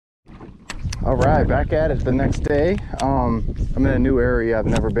All right, back at it the next day. I'm in a new area I've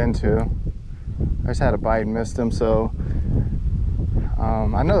never been to. I just had a bite and missed them, so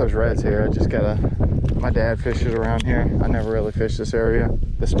I know there's reds here. I just gotta, my dad fishes around here. I never really fished this area.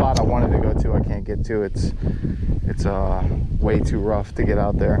 The spot I wanted to go to, I can't get to. It's way too rough to get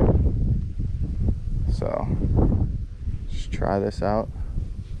out there. So just try this out.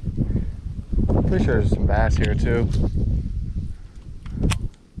 Pretty sure there's some bass here too.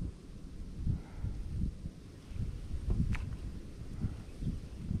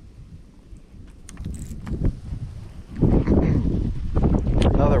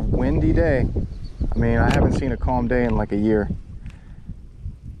 Another windy day. I mean, I haven't seen a calm day in like a year.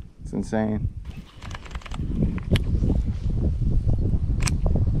 It's insane.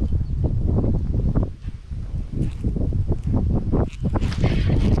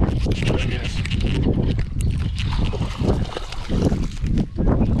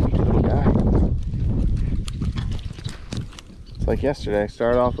 Little guy. It's like yesterday. I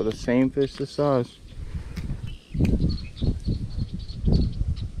started off with the same fish this size.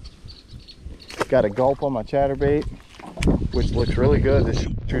 Got a gulp on my chatterbait, which looks really good. This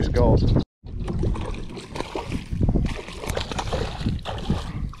juice gulp.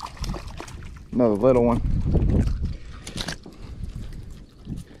 Another little one.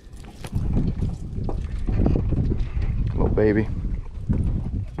 Little baby.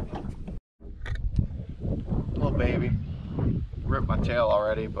 Little baby. Ripped my tail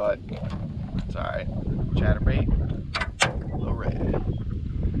already, but it's all right. Chatterbait. Little red.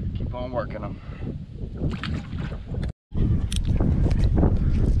 Keep on working them.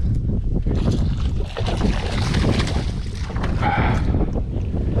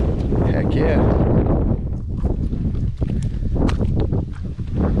 Heck yeah.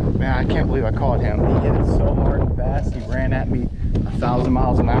 Man, I can't believe I caught him. He hit it so hard and fast. He ran at me 1,000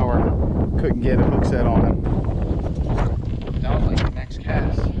 miles an hour. Couldn't get a hook set on him. That was like the next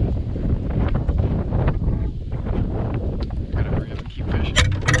cast. Gotta hurry up and keep fishing.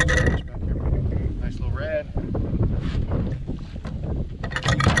 Nice little red.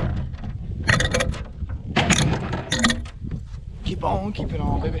 Keep on, keep it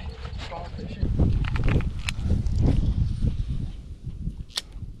on, baby. Keep on fishing.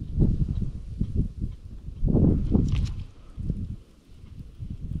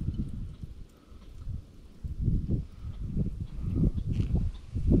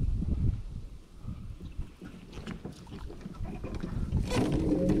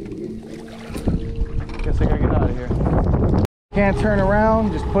 Guess I gotta get out of here. Can't turn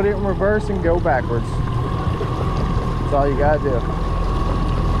around, just put it in reverse and go backwards. That's all you gotta do.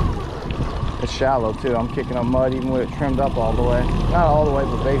 It's shallow too. I'm kicking up mud even with it trimmed up all the way. Not all the way,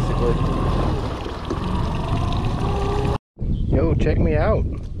 but basically. Yo, check me out.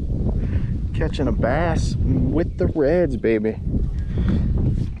 Catching a bass with the reds, baby.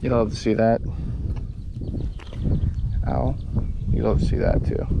 You love to see that. Ow. You love to see that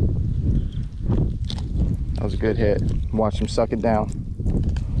too. That was a good hit. Watch him suck it down.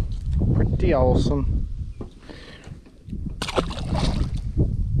 Pretty awesome.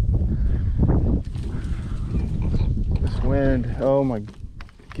 Wind, oh my,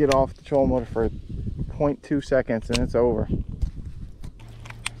 get off the trolling motor for 0.2 seconds and it's over.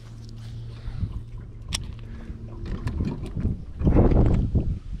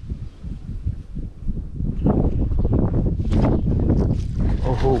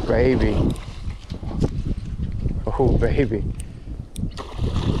 Oh baby, oh baby,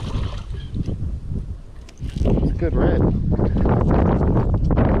 it's a good red.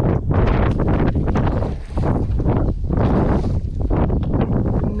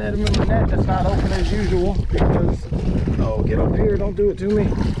 Net him in the net that's not open as usual because, oh, get up here, don't do it to me.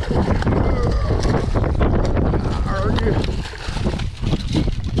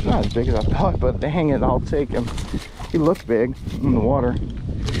 It's not as big as I thought, but dang it, I'll take him. He looks big in the water,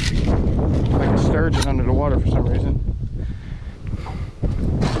 like a sturgeon under the water for some reason.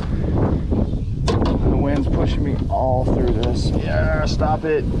 The wind's pushing me all through this. Yeah, stop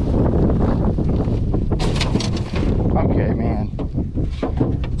it. Okay, man.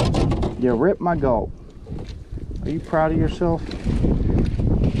 You ripped my gulp. Are you proud of yourself?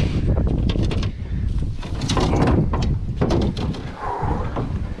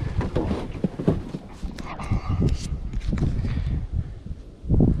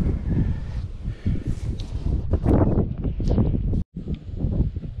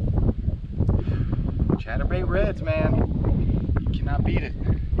 Chatterbait reds, man. You cannot beat it.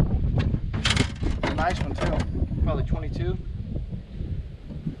 It's a nice one too. Probably 22.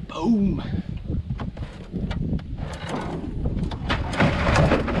 Boom.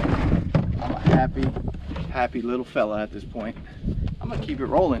 I'm a happy little fella at this point. I'm gonna keep it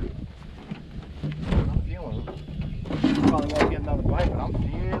rolling. I'm feeling them. Probably won't get another bite, but I'm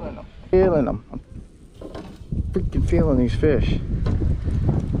feeling them. Feeling them. I'm freaking feeling these fish.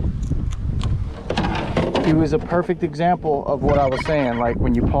 He was a perfect example of what I was saying. Like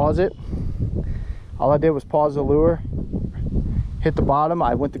when you pause it, all I did was pause the lure, hit the bottom.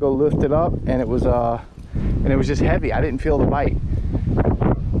 I went to go lift it up, and it was just heavy. I didn't feel the bite.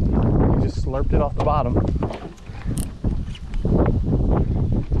 He just slurped it off the bottom.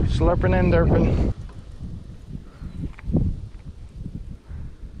 Slurping and derping.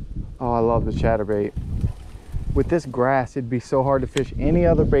 Oh, I love the chatterbait. With this grass, it'd be so hard to fish any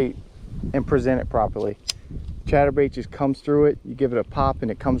other bait and present it properly. Chatterbait just comes through it. You give it a pop and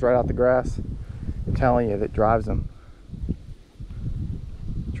it comes right out the grass. I'm telling you, that drives them.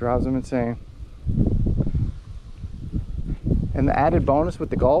 Drives them insane. And the added bonus with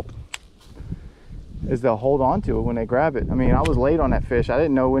the gulp is they'll hold on to it when they grab it. I mean, I was late on that fish. I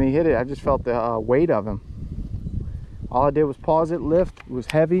didn't know when he hit it. I just felt the weight of him. All I did was pause it, lift. It was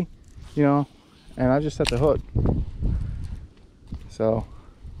heavy, you know, and I just set the hook. So,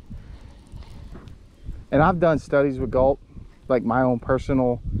 and I've done studies with gulp, like my own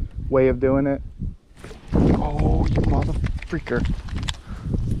personal way of doing it. Oh, you mother freaker.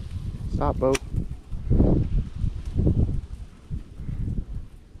 Stop, boat.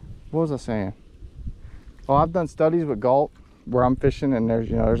 What was I saying? Well, I've done studies with gulp where I'm fishing and there's,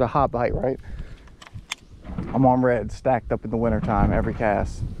 you know, there's a hot bite, right? I'm on red, stacked up in the wintertime, every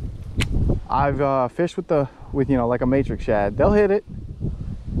cast. I've fished with you know, like a matrix shad. They'll hit it,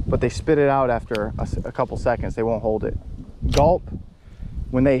 but they spit it out after a couple seconds. They won't hold it. Gulp,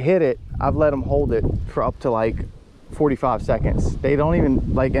 when they hit it, I've let them hold it for up to like 45 seconds. They don't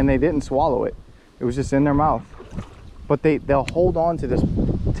even like, and they didn't swallow it. It was just in their mouth. But they'll hold on to this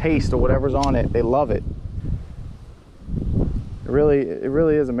taste or whatever's on it. They love it. It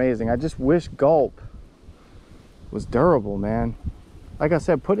really is amazing. I just wish gulp was durable, man. Like I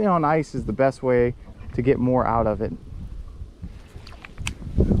said, putting it on ice is the best way to get more out of it.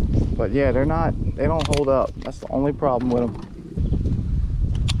 But yeah, they don't hold up. That's the only problem with them.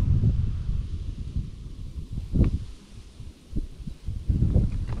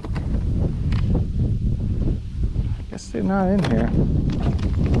 Guess they're not in here.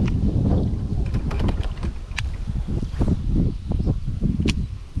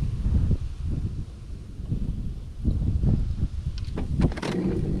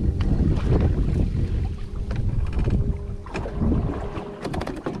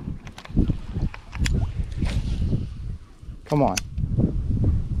 Come on.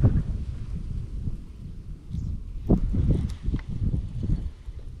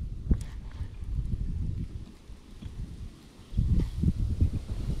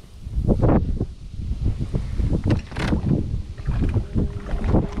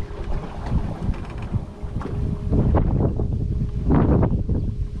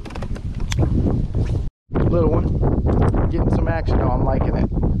 Little one. Getting some action though, I'm liking it.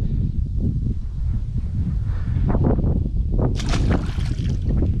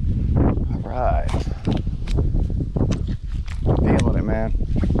 Alright. Feeling it, man.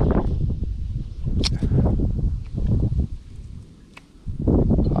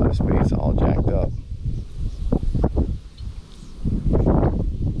 Oh, this bait's all jacked up.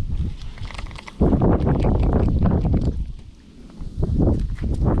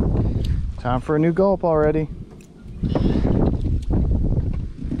 Time for a new gulp already.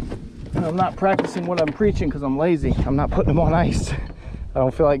 And I'm not practicing what I'm preaching because I'm lazy. I'm not putting them on ice. I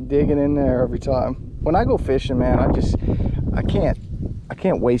don't feel like digging in there every time. When I go fishing, man, I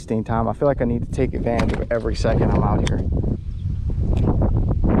can't waste any time. I feel like I need to take advantage of every second I'm out here. I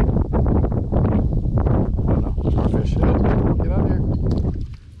don't know, fish it. Get out here.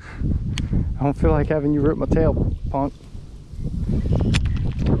 I don't feel like having you rip my tail, punk.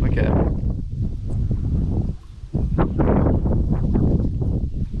 Look at it.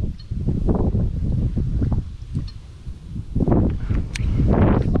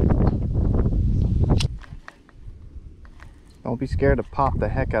 Don't be scared to pop the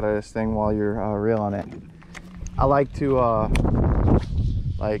heck out of this thing while you're reeling it. I like to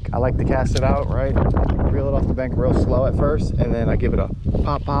cast it out, right? Reel it off the bank real slow at first, and then I give it a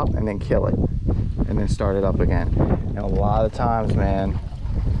pop pop and then kill it, and then start it up again. And a lot of times, man,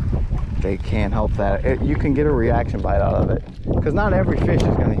 they can't help that. You can get a reaction bite out of it, because not every fish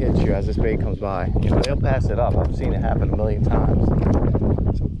is going to hit you as this bait comes by. You know, they'll pass it up. I've seen it happen a million times.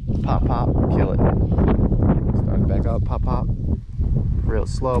 So pop pop, kill it. Start it back up, pop pop, real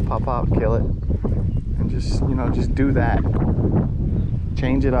slow, pop pop, kill it, and just, you know, just do that.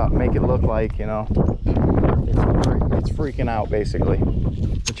 Change it up, make it look like, you know, it's freaking out basically.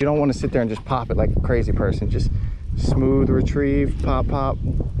 But you don't want to sit there and just pop it like a crazy person. Just smooth retrieve, pop, pop,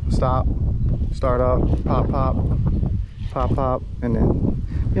 stop, start up, pop, pop, pop, pop, and then,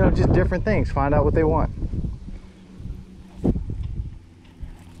 you know, just different things. Find out what they want.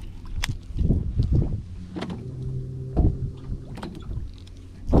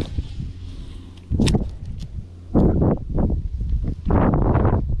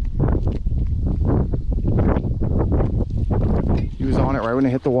 He was on it right when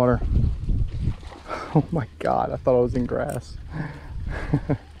it hit the water. Oh my God, I thought I was in grass.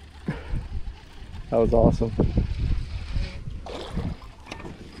 That was awesome.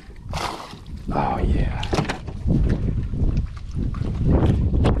 Oh yeah.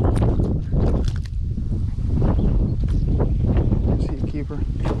 See a keeper?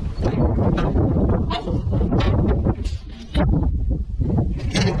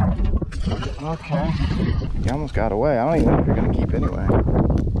 Okay. You almost got away. I don't even know if you're gonna keep anyway.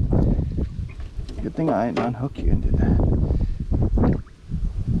 Good thing I didn't unhook you and did that.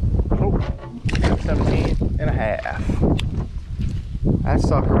 Oh, 17 and a half. That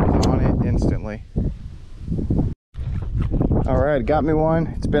sucker was on it instantly. All right, got me one.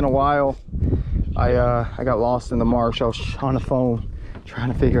 It's been a while. I got lost in the marsh. I was on the phone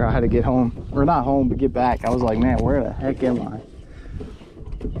trying to figure out how to get home, or not home, but get back. I was like, man, where the heck am I?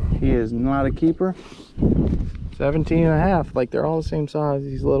 He is not a keeper. 17 and a half. Like, they're all the same size,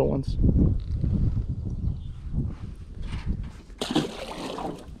 these little ones.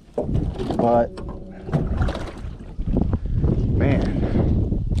 But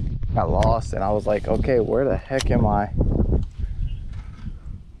man, got lost and I was like, okay, where the heck am I?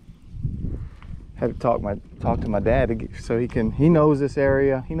 Had to talk to my dad to get, so he knows this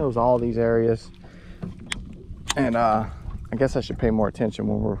area. He knows all these areas. And I guess I should pay more attention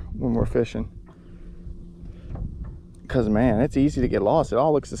when we're fishing. Cause man, it's easy to get lost. It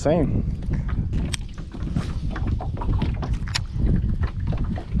all looks the same.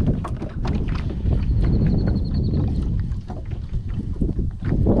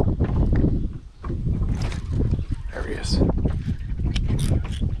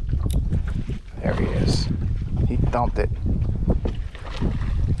 There he is. He dumped it.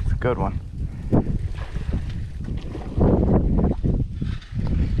 It's a good one.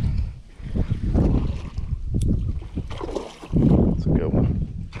 It's a good one.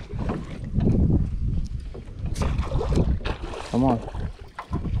 Come on.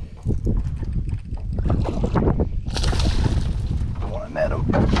 I want to net him.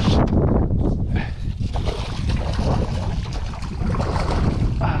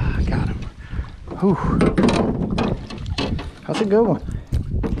 Whew. That's a good one.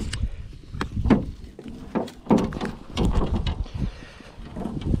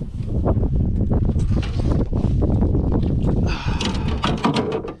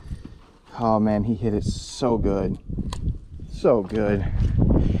 Oh man, he hit it so good. So good.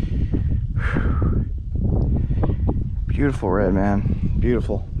 Beautiful red, man.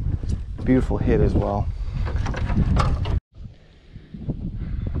 Beautiful. Beautiful hit as well.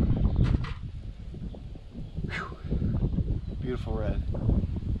 Beautiful red.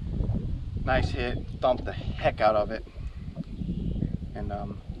 Nice hit. Thumped the heck out of it. And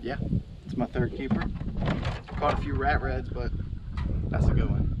yeah, it's my third keeper. Caught a few rat reds, but that's a good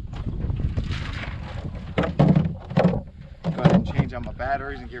one. Go ahead and change out my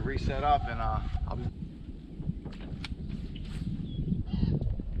batteries and get reset up, and I'll be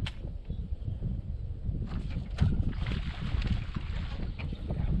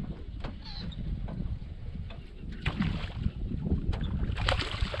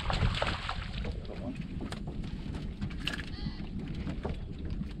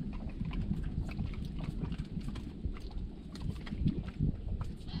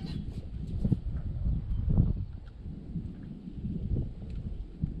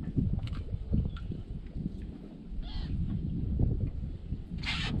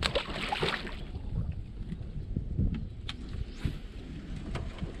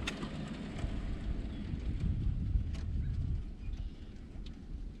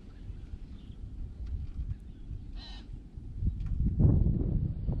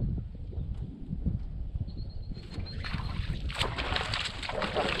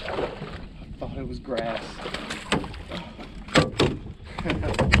it was grass.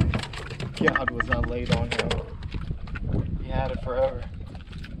 God, was I late on him. He had it forever.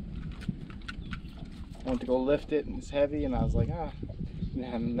 Went to go lift it and it's heavy, and I was like, ah.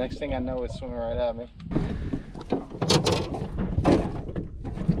 And next thing I know, it's swimming right at me.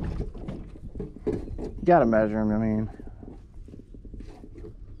 You gotta measure him, I mean.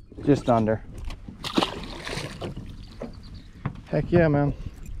 Just under. Heck yeah, man.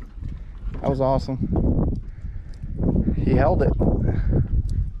 That was awesome. He held it. I'm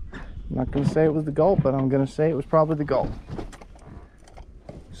not gonna say it was the gulp, but I'm gonna say it was probably the gulp.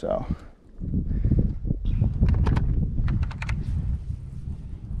 So.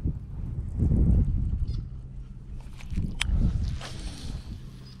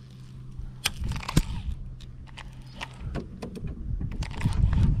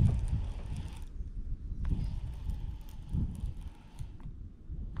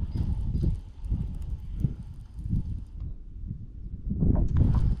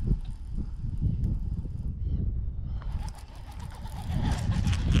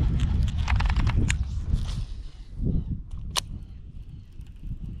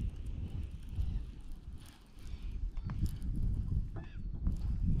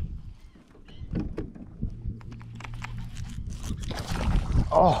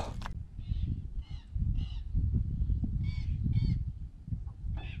 Oh.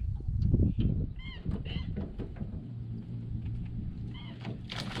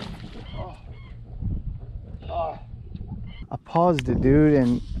 I paused it, dude,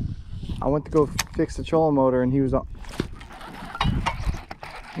 and I went to go fix the trolling motor, and he was on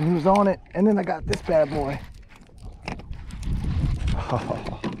it, and then I got this bad boy.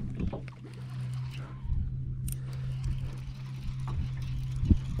 Oh.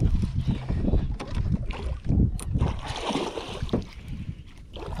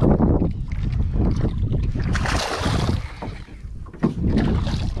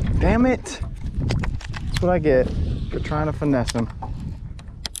 Damn it! That's what I get for trying to finesse him.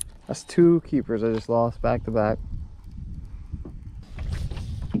 That's 2 keepers I just lost back to back.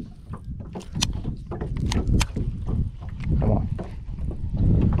 Come on.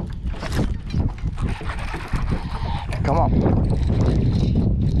 Come on.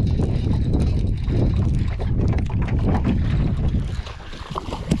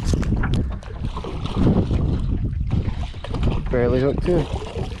 Barely hooked too.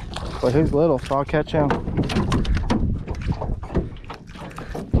 But he's little, so I'll catch him.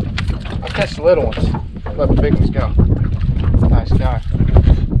 I'll catch the little ones. Let the big ones go. Nice guy.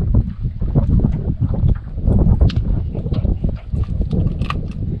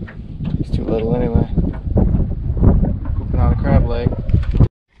 He's too little anyway. Hooping on a crab leg.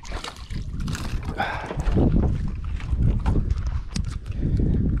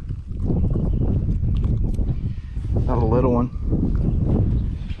 Not a little one.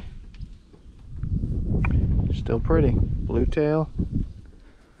 Still pretty. Blue tail.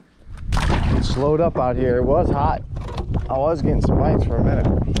 It slowed up out here. It was hot. I was getting some bites for a minute.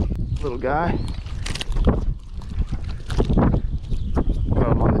 Little guy.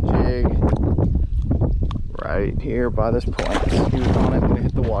 Got him on the jig. Right here by this point. He was on it when it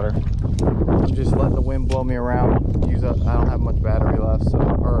hit the water. I'm just letting the wind blow me around. I don't have much battery left, so,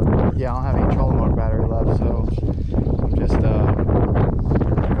 yeah, I don't have any trolling motor battery left, so I'm just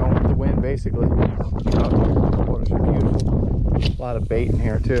going with the wind basically. The waters are beautiful. A lot of bait in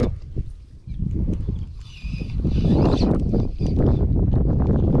here too.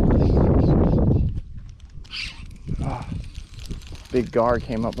 Oh, big gar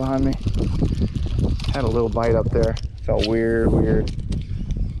came up behind me. Had a little bite up there. Felt weird.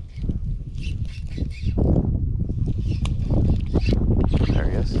 There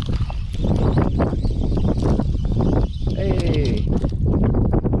he is. Hey,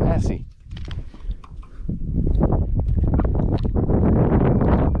 Massey.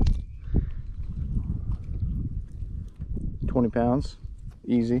 £20,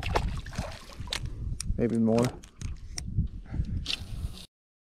 easy, maybe more.